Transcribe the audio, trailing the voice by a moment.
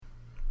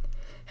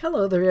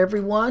Hello there,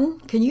 everyone.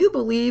 Can you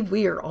believe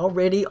we are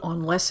already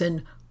on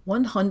lesson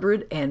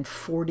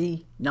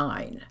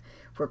 149?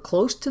 We're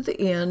close to the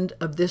end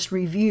of this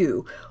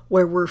review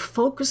where we're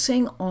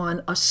focusing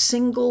on a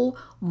single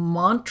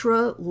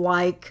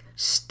mantra-like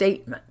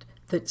statement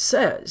that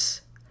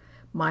says,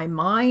 "My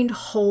mind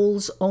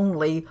holds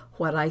only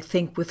what I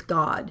think with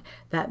God."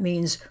 That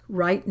means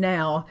right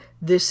now,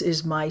 this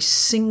is my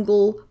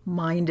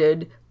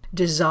single-minded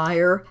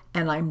desire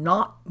and I'm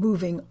not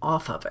moving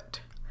off of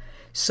it.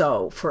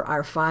 So for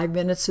our 5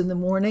 minutes in the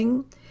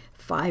morning,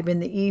 5 in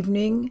the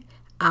evening,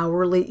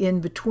 hourly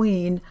in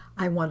between,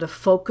 I want to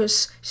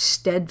focus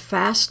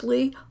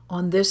steadfastly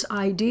on this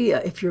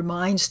idea. If your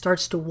mind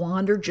starts to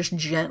wander, just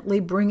gently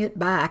bring it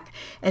back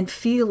and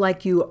feel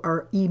like you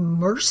are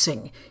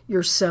immersing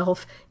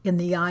yourself in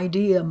the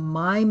idea.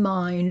 My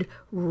mind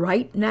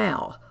right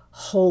now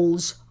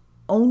holds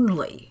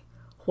only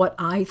what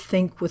I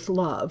think with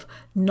love,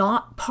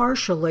 not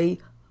partially,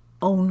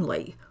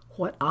 only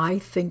what I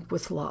think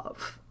with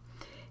love.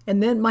 And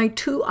then my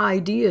 2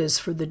 ideas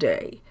for the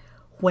day.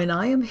 When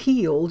I am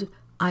healed,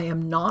 I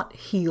am not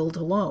healed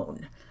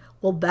alone.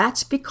 Well,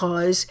 that's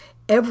because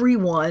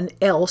everyone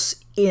else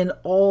in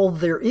all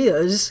there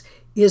is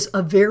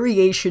a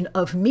variation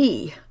of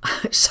me.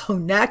 So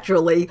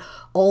naturally,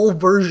 all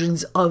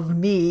versions of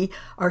me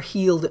are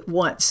healed at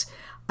once.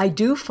 I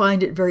do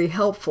find it very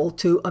helpful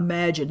to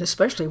imagine,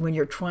 especially when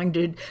you're trying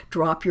to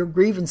drop your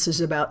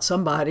grievances about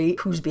somebody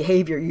whose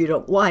behavior you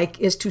don't like,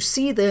 is to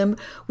see them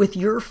with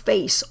your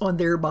face on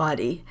their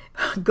body,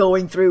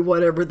 going through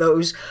whatever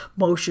those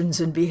motions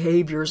and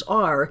behaviors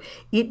are.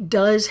 It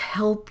does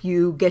help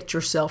you get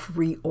yourself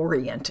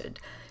reoriented.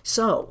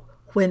 So,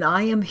 when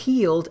I am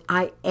healed,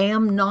 I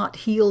am not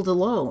healed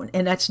alone.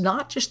 And that's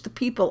not just the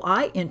people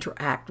I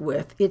interact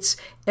with. It's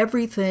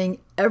everything,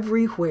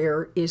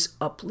 everywhere is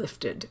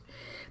uplifted.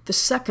 The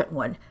second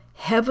one,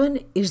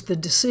 heaven is the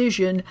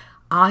decision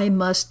I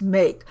must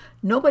make.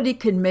 Nobody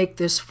can make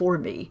this for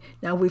me.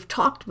 Now, we've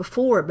talked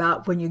before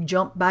about when you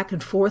jump back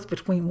and forth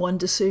between one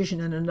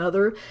decision and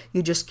another,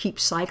 you just keep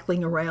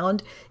cycling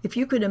around. If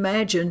you could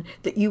imagine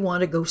that you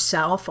want to go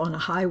south on a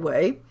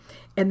highway,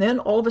 and then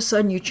all of a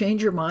sudden you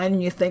change your mind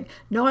and you think,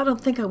 no, I don't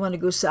think I want to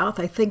go south.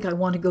 I think I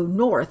want to go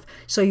north.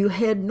 So you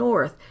head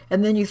north.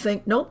 And then you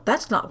think, nope,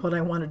 that's not what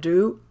I want to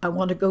do. I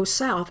want to go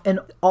south. And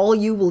all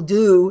you will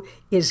do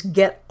is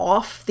get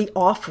off the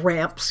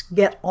off-ramps,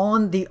 get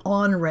on the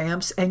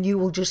on-ramps, and you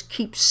will just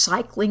keep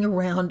cycling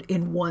around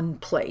in one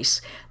place.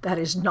 That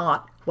is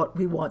not what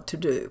we want to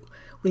do.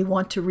 We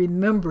want to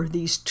remember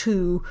these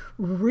 2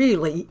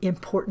 really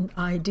important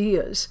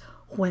ideas.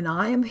 When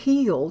I am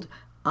healed,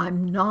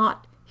 I'm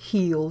not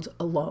healed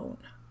alone.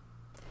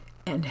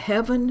 And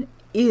heaven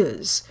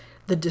is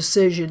the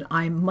decision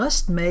I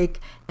must make,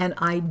 and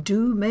I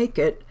do make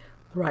it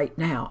right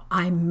now.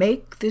 I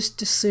make this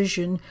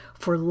decision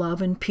for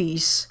love and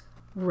peace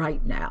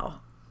right now.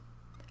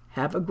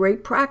 Have a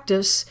great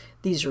practice.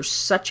 These are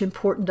such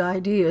important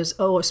ideas.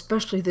 Oh,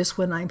 especially this: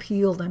 when I'm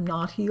healed, I'm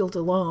not healed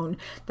alone.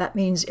 That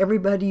means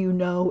everybody you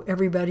know,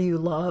 everybody you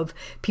love,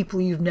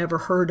 people you've never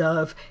heard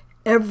of,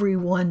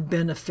 everyone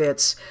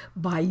benefits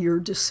by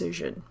your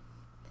decision.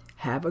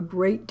 Have a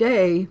great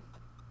day.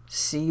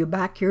 See you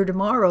back here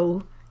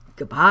tomorrow.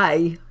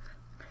 Goodbye.